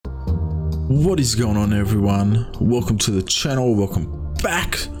What is going on, everyone? Welcome to the channel. Welcome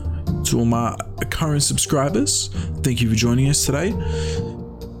back to all my current subscribers. Thank you for joining us today.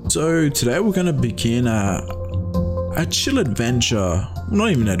 So today we're going to begin a chill adventure, not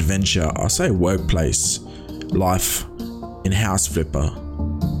even an adventure, I'll say workplace life in House Flipper.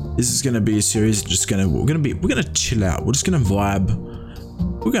 This is going to be a series we're going to chill out. We're just going to vibe.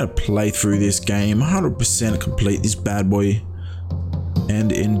 We're going to play through this game 100%, complete this bad boy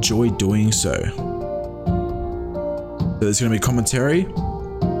and enjoy doing so. There's going to be commentary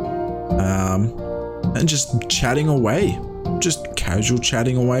and just chatting away, just casual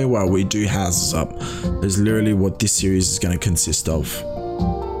chatting away while we do houses up. That's literally what this series is going to consist of.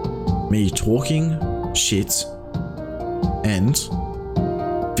 Me talking shit and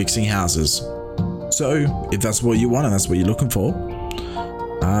fixing houses. So if that's what you want and that's what you're looking for,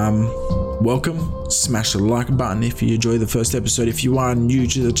 welcome. Smash the like button if you enjoy the first episode. If you are new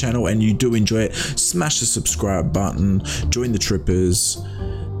to the channel and you do enjoy it, smash the subscribe button, join the trippers.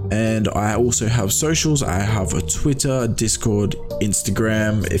 And I also have socials. I have a Twitter, Discord,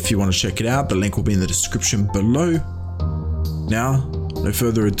 Instagram. If you want to check it out, the link will be in the description below. Now, no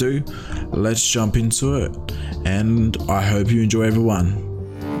further ado, let's jump into it. And I hope you enjoy, everyone.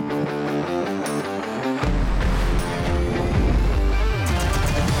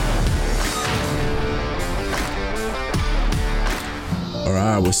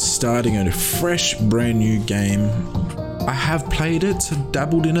 Alright, we're starting a fresh, brand new game. I have played it,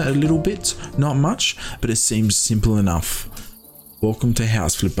 dabbled in it a little bit, not much, but it seems simple enough. Welcome to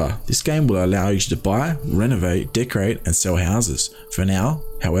House Flipper. This game will allow you to buy, renovate, decorate, and sell houses. For now,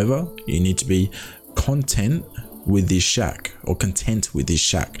 however, you need to be content with this shack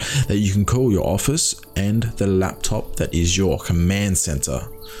that you can call your office and the laptop that is your command center.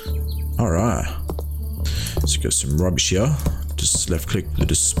 Alright, let's get some rubbish here. Just left click to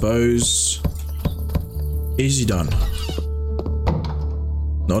dispose. Easy done.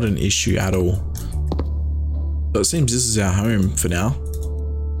 Not an issue at all. So it seems this is our home for now.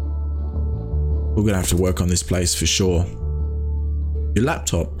 We're gonna have to work on this place for sure. The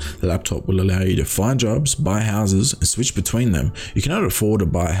laptop will allow you to find jobs, buy houses, and switch between them. You cannot afford to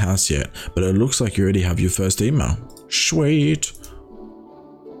buy a house yet, but it looks like you already have your first email. Sweet.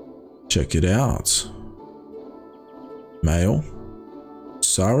 Check it out. Mail.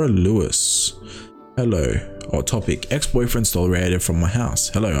 Sarah Lewis. Hello. Our topic: ex-boyfriend stole radiator from my house.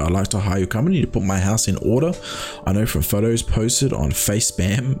 Hello, I'd like to hire your company to put my house in order. I know from photos posted on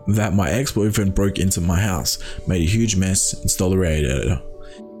FaceSpam that my ex-boyfriend broke into my house, made a huge mess, and stole the radiator.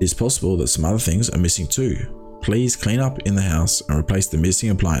 It is possible that some other things are missing too. Please clean up in the house and replace the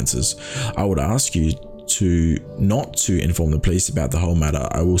missing appliances. I would ask you not to inform the police about the whole matter.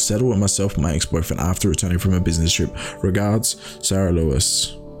 I will settle it myself with my ex-boyfriend after returning from a business trip. Regards, Sarah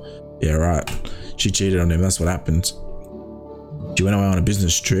Lewis. Yeah, right. She cheated on him. That's what happened. She went away on a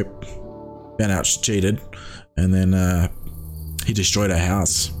business trip, found out she cheated, and then he destroyed her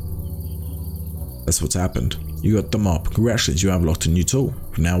house. That's what's happened. You got the mop. Congratulations, you have unlocked a new tool.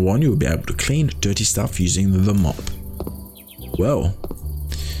 From now on, you will be able to clean dirty stuff using the mop. Well,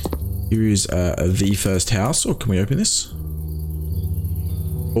 here is the first house. Or can we open this?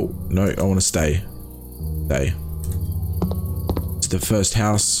 Oh, no, I want to stay. It's the first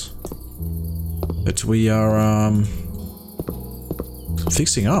house that we are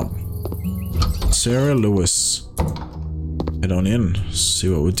fixing up. Sarah Lewis. Head on in. See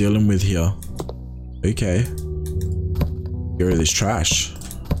what we're dealing with here. Okay. Get rid of this trash.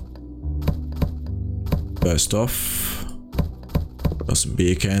 First off, got some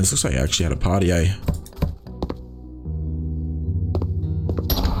beer cans. Looks like you actually had a party, eh?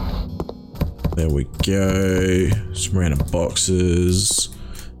 There we go. Some random boxes.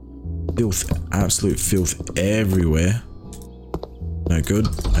 Filth, absolute filth everywhere. No good.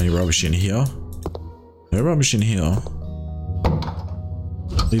 Any rubbish in here? No rubbish in here.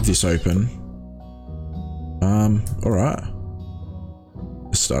 Leave this open. Alright.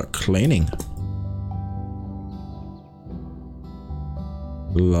 Let's start cleaning.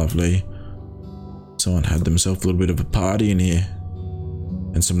 Lovely. Someone had themselves a little bit of a party in here.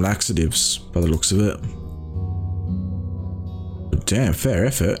 And some laxatives, by the looks of it. But damn, fair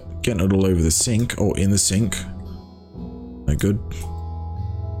effort. Getting it all over the sink, or in the sink. No good.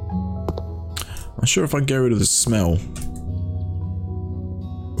 Not sure if I get rid of the smell.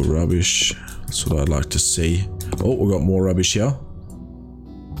 Rubbish. That's what I'd like to see. Oh, we've got more rubbish here.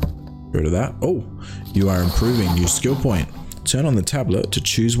 Get rid of that. Oh, you are improving. New skill point. Turn on the tablet to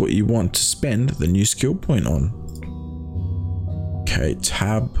choose what you want to spend the new skill point on. Okay,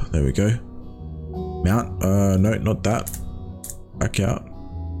 tab. There we go. Mount. No, not that. Back out.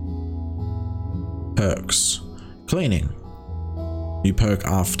 perks. Cleaning. New perk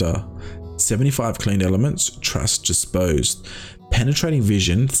after 75 cleaned elements, trash disposed. Penetrating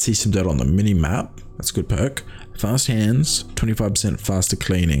vision, see some dirt on the mini map. That's a good perk. Fast hands, 25% faster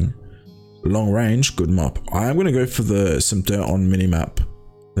cleaning. Long range, good mop. I'm going to go for some dirt on mini map. I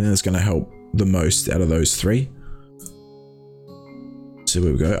think that's going to help the most out of those three. See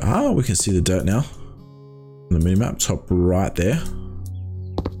where we go. Ah, we can see the dirt now on the mini map, top right there.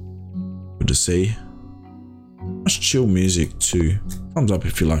 Good to see. Nice chill music too. Thumbs up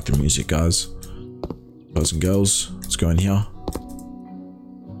if you like the music, guys. Boys and girls, let's go in here.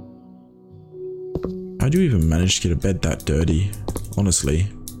 How do you even manage to get a bed that dirty? Honestly.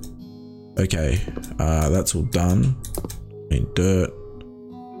 Okay, that's all done. Dirt.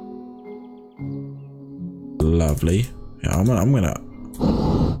 Lovely. Yeah, I'm gonna.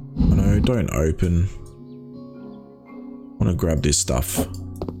 No, don't open. I want to grab this stuff.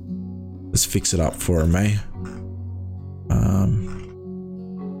 Let's fix it up for him, eh?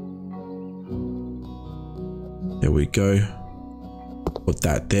 There we go. Put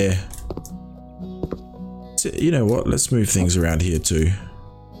that there. So, you know what? Let's move things around here too.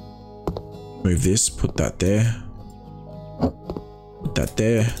 Move this. Put that there. Put that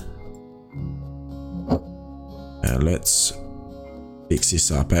there. And let's fix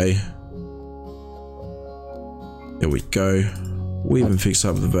this up, eh? There we go. We even fix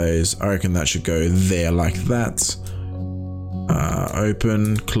up the vase. I reckon that should go there like that.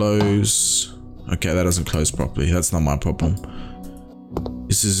 Open, close. Okay, that doesn't close properly. That's not my problem.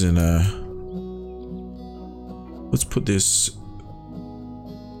 This isn't a... Let's put this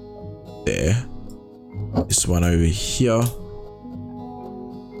there. This one over here.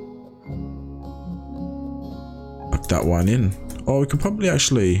 Lock that one in. Oh, we could probably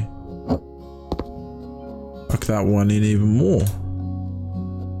actually lock that one in even more.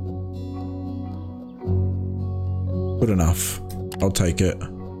 Good enough. I'll take it.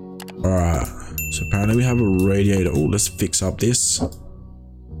 Alright. So apparently we have a radiator. Oh, let's fix up this.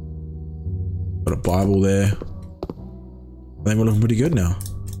 Got a Bible there. I think we're looking pretty good now.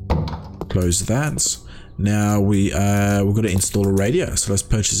 Close that. Now we've got to install a radiator. So let's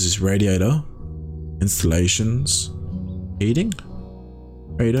purchase this radiator. Installations. Heating.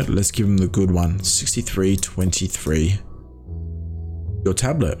 Radiator. Let's give him the good one. 6323. Your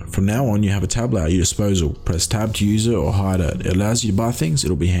tablet. From now on, you have a tablet at your disposal. Press tab to use it or hide it. It allows you to buy things.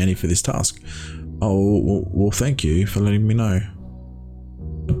 It'll be handy for this task. Oh, well, thank you for letting me know.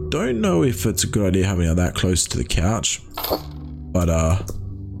 I don't know if it's a good idea having it that close to the couch, but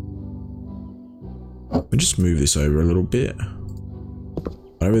we'll just move this over a little bit.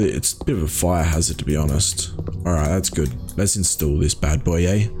 It's a bit of a fire hazard, to be honest. All right, that's good. Let's install this bad boy,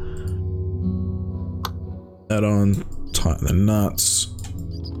 eh? That on. Tighten the nuts.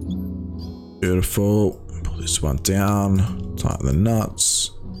 Beautiful. Pull this one down. Tighten the nuts.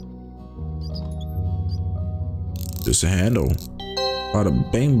 Just a handle. Bada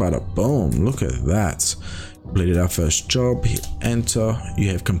bing, bada boom. Look at that. Completed our first job. Hit enter.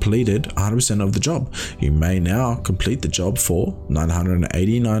 You have completed 100% of the job. You may now complete the job for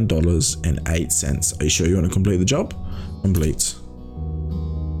 $989.08. Are you sure you want to complete the job? Complete.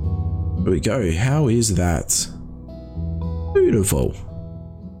 There we go. How is that? Beautiful.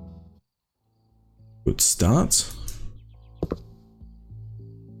 Good start.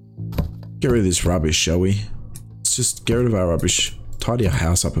 Get rid of this rubbish, shall we? Let's just get rid of our rubbish. Tidy our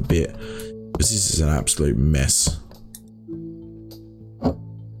house up a bit, because this is an absolute mess.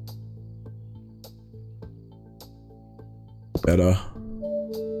 Better.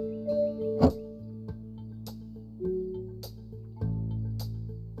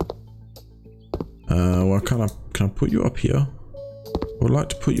 Why can't I put you up here? I would like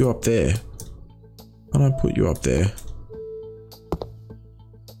to put you up there. Can I put you up there?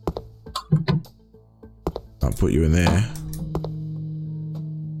 Can't put you in there.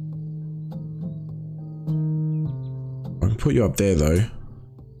 I can put you up there though.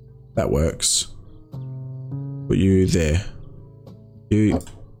 That works. Put you there. You.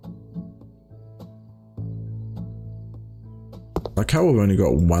 Like how we've only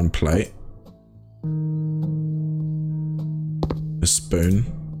got one plate. A spoon.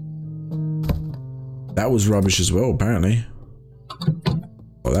 That was rubbish as well, apparently.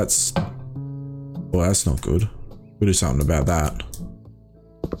 Oh, that's not good. We'll do something about that.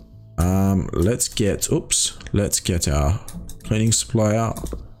 Let's get our cleaning supply out.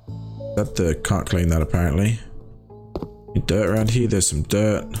 Can't clean that apparently. Any dirt around here? There's some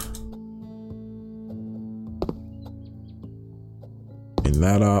dirt. Clean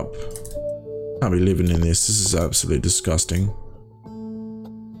that up. Can't be living in this. This is absolutely disgusting.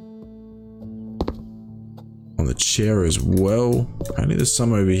 On the chair as well. Apparently there's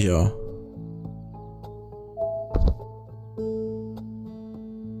some over here.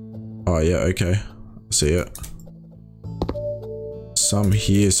 Oh yeah, okay. See it. Some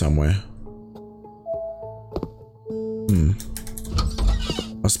here somewhere.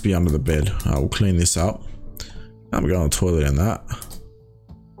 Must be under the bed. I will clean this up. I'm going to the toilet and that.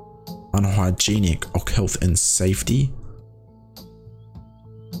 Unhygienic of health and safety.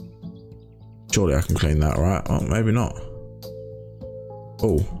 Surely I can clean that, right? Oh, maybe not.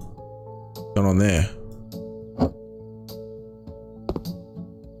 Oh, what's going on there?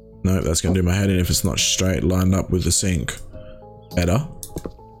 No, that's going to do my head in if it's not straight lined up with the sink. Better.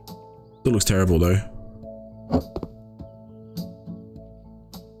 Still looks terrible though.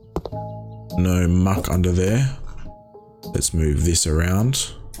 No muck under there. Let's move this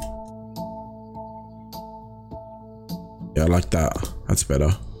around. Yeah, I like that. That's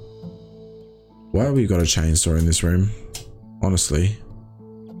better. Why have we got a chainsaw in this room? Honestly.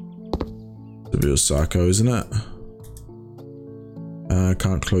 It's a bit of psycho, isn't it?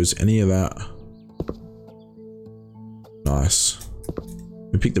 Can't close any of that. Nice.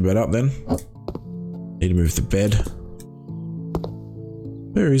 We pick the bed up then. Need to move the bed.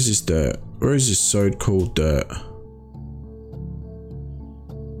 Where is this dirt? Where is this so-called dirt?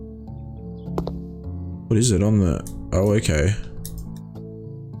 What is it on the... Oh, okay.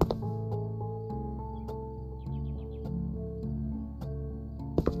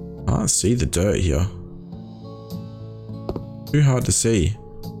 I can't see the dirt here. Too hard to see.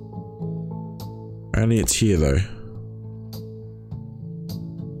 Only it's here though.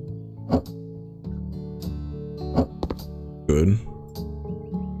 Good.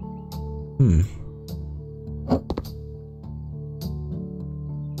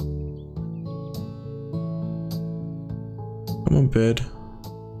 Come on, bed.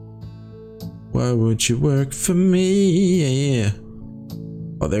 Why would you work for me? Yeah.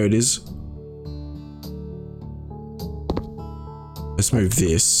 Oh, there it is. Let's move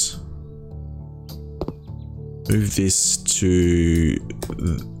this. Move this to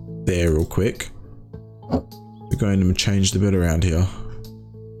there real quick. We're going to change the bed around here.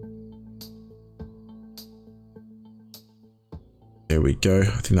 There we go. I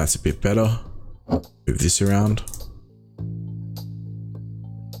think that's a bit better. Move this around.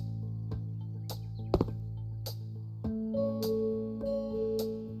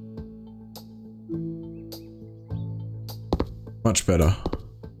 Much better.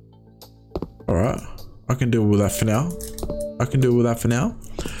 Alright. I can deal with that for now.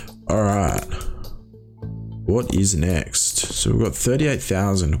 Alright. What is next? So we've got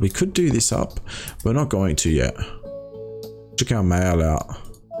 38,000. We could do this up. We're not going to yet. Check our mail out.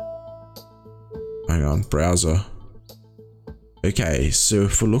 Hang on. Browser. Okay. So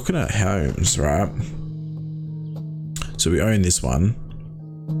if we're looking at homes, right? So we own this one.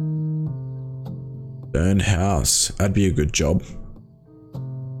 Earn house. That'd be a good job.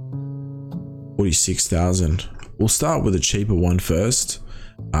 46,000. We'll start with a cheaper one first.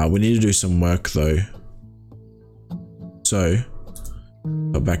 We need to do some work though. So,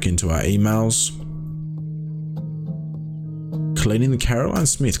 go back into our emails. Cleaning the Caroline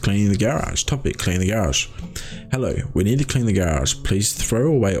Smith, cleaning the garage. Topic, clean the garage. Hello, we need to clean the garage. Please throw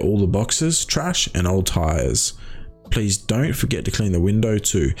away all the boxes, trash, and old tires. Please don't forget to clean the window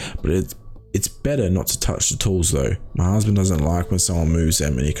too, but it's better not to touch the tools though. My husband doesn't like when someone moves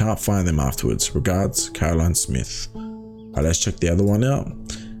them and he can't find them afterwards. Regards, Caroline Smith. Alright, let's check the other one out.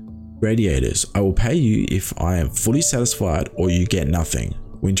 Radiators. I will pay you if I am fully satisfied or you get nothing.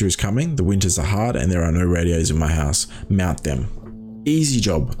 Winter is coming. The winters are hard and there are no radiators in my house. Mount them. Easy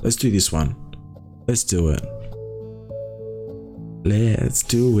job. Let's do this one. Let's do it. Let's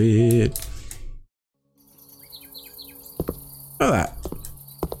do it. Look at that.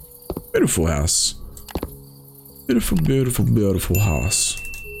 Beautiful house. Beautiful, beautiful, beautiful house.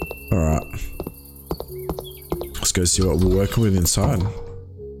 Alright. Let's go see what we're working with inside.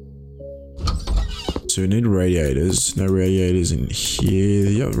 So we need radiators. No radiators in here.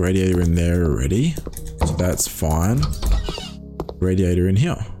 Yep, radiator in there already. So that's fine. Radiator in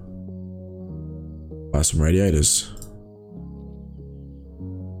here. Buy some radiators.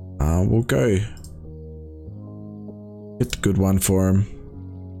 We'll go. Get the good one for him.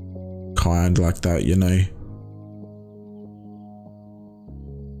 Kind like that, you know.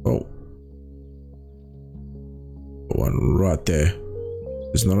 Oh. One right there.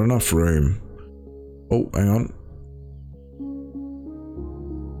 There's not enough room. Oh, hang on.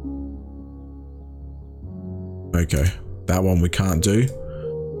 Okay, that one we can't do.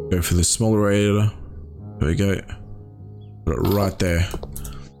 Go for the smaller radiator. There we go. Put it right there.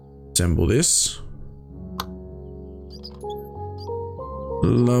 Assemble this.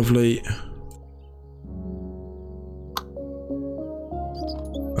 Lovely.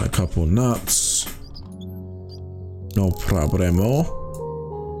 A couple nuts. No problemo.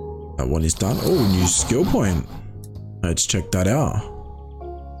 That one is done. Oh, new skill point. Let's check that out.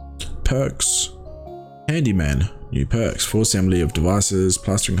 Perks. Handyman. New perks. For assembly of devices.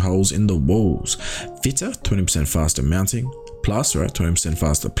 Plastering holes in the walls. Fitter. 20% faster mounting. Plasterer. 20%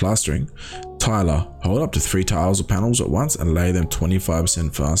 faster plastering. Tiler. Hold up to 3 tiles or panels at once and lay them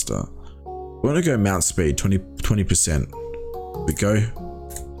 25% faster. We want to go mount speed. 20%. Here we go.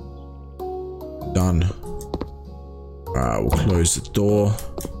 Done. Alright, we'll close the door.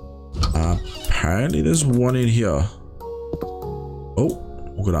 Apparently there's one in here. Oh,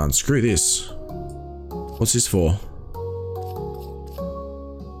 we're gonna unscrew this. What's this for?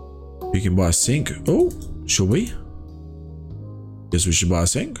 We can buy a sink. Oh, should we? Guess we should buy a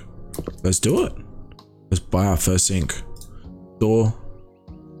sink. Let's do it. Let's buy our first sink. Door.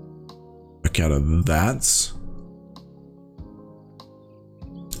 Back out of that.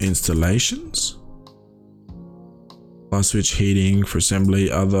 Installations. Light switch, heating for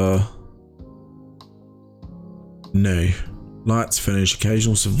assembly, other. No. Lights, finish,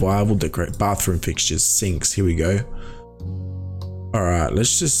 occasional survival, decorate bathroom fixtures, sinks. Here we go. Alright,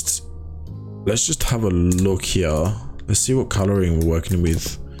 let's just have a look here. Let's see what coloring we're working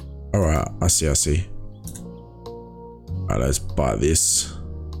with. Alright, I see. Alright, let's buy this.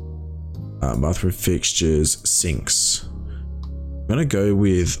 Bathroom fixtures, sinks. I'm gonna go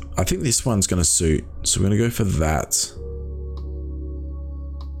with, I think this one's gonna suit, so we're gonna go for that.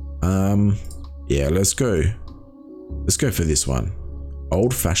 Yeah, let's go for this one.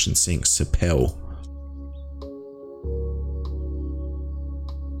 Old-fashioned sink, Sapel.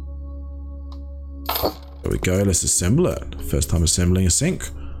 There we go, let's assemble it. First time assembling a sink.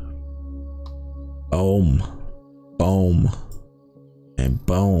 Boom, boom, and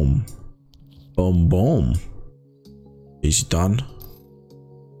boom, boom, boom. Easy done.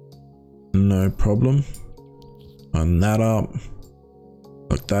 No problem. Turn that up.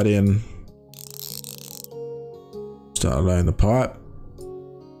 Plug that in. Start laying the pipe.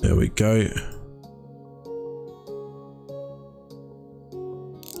 There we go.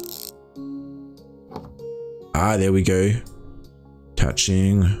 Ah, there we go.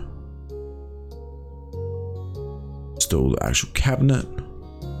 Touching. Install the actual cabinet.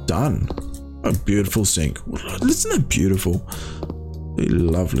 Done. A beautiful sink. Isn't that beautiful?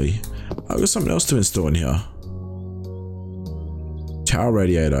 Lovely. I've got something else to install in here. Tower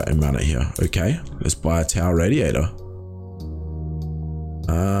radiator and mount it here. Okay, let's buy a tower radiator.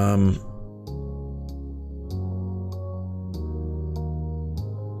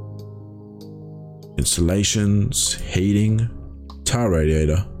 Installations, heating, tower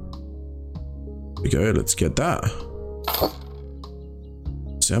radiator. Here we go, let's get that.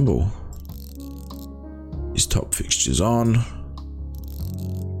 Assemble. These top fixtures on.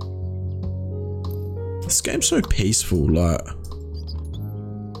 This game's so peaceful, like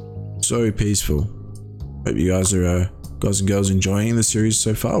so peaceful. Hope you guys are guys and girls enjoying the series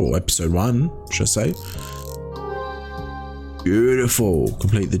so far, or episode 1 should I say. Beautiful.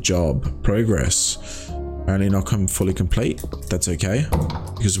 Complete the job. Progress. Apparently not fully complete. That's okay,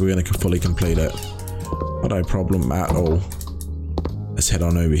 because we're going to fully complete it. Not a problem at all. Let's head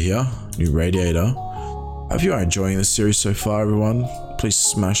on over here. New radiator. If you are enjoying this series so far, everyone, please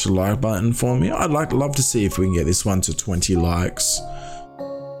smash the like button for me. I'd love to see if we can get this one to 20 likes.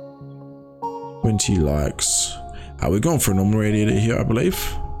 20 likes. We're going for a normal radiator here, I believe.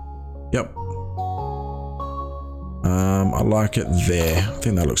 Yep. I like it there. I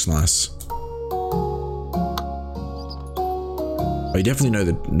think that looks nice. Oh, you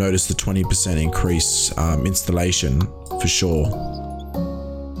definitely notice the 20% increase installation for sure.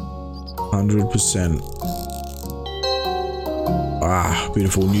 100%. Ah,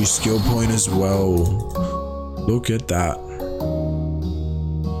 beautiful new skill point as well. Look at that.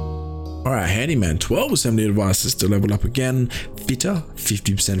 Alright, handyman, 12 assembly devices to level up again. Fitter,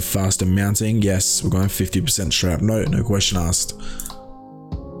 50% faster mounting. Yes, we're going 50% straight up. No question asked.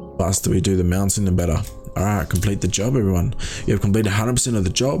 Faster we do the mounting, the better. Alright, complete the job, everyone. You have completed 100% of the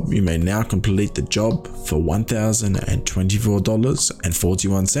job. You may now complete the job for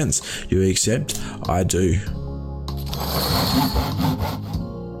 $1,024.41. You accept? I do.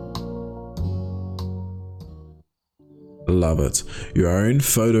 Love it. Your own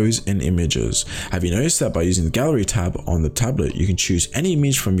photos and images. Have you noticed that by using the gallery tab on the tablet, you can choose any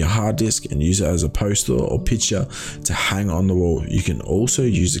image from your hard disk and use it as a poster or picture to hang on the wall. You can also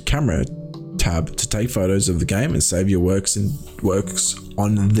use the camera tab to take photos of the game and save your works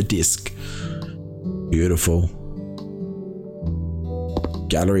on the disk. Beautiful.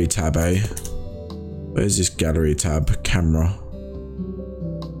 gallery tab, eh? Where's this gallery tab? Camera.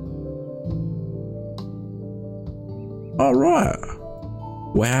 All right.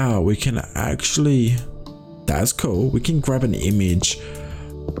 Wow, we can actually, that's cool. We can grab an image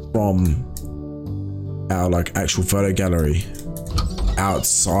from our like actual photo gallery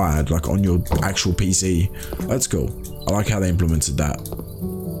outside, like on your actual PC. That's cool. I like how they implemented that.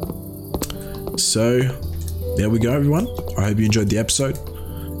 So there we go, everyone. I hope you enjoyed the episode.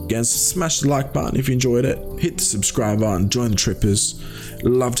 Again, smash the like button if you enjoyed it. Hit the subscribe button. Join the Trippers.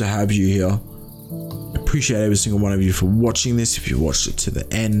 Love to have you here. Appreciate every single one of you for watching this. If you watched it to the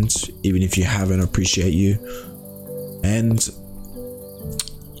end, even if you haven't, appreciate you. And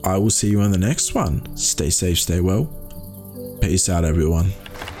I will see you on the next one. Stay safe, stay well. Peace out, everyone.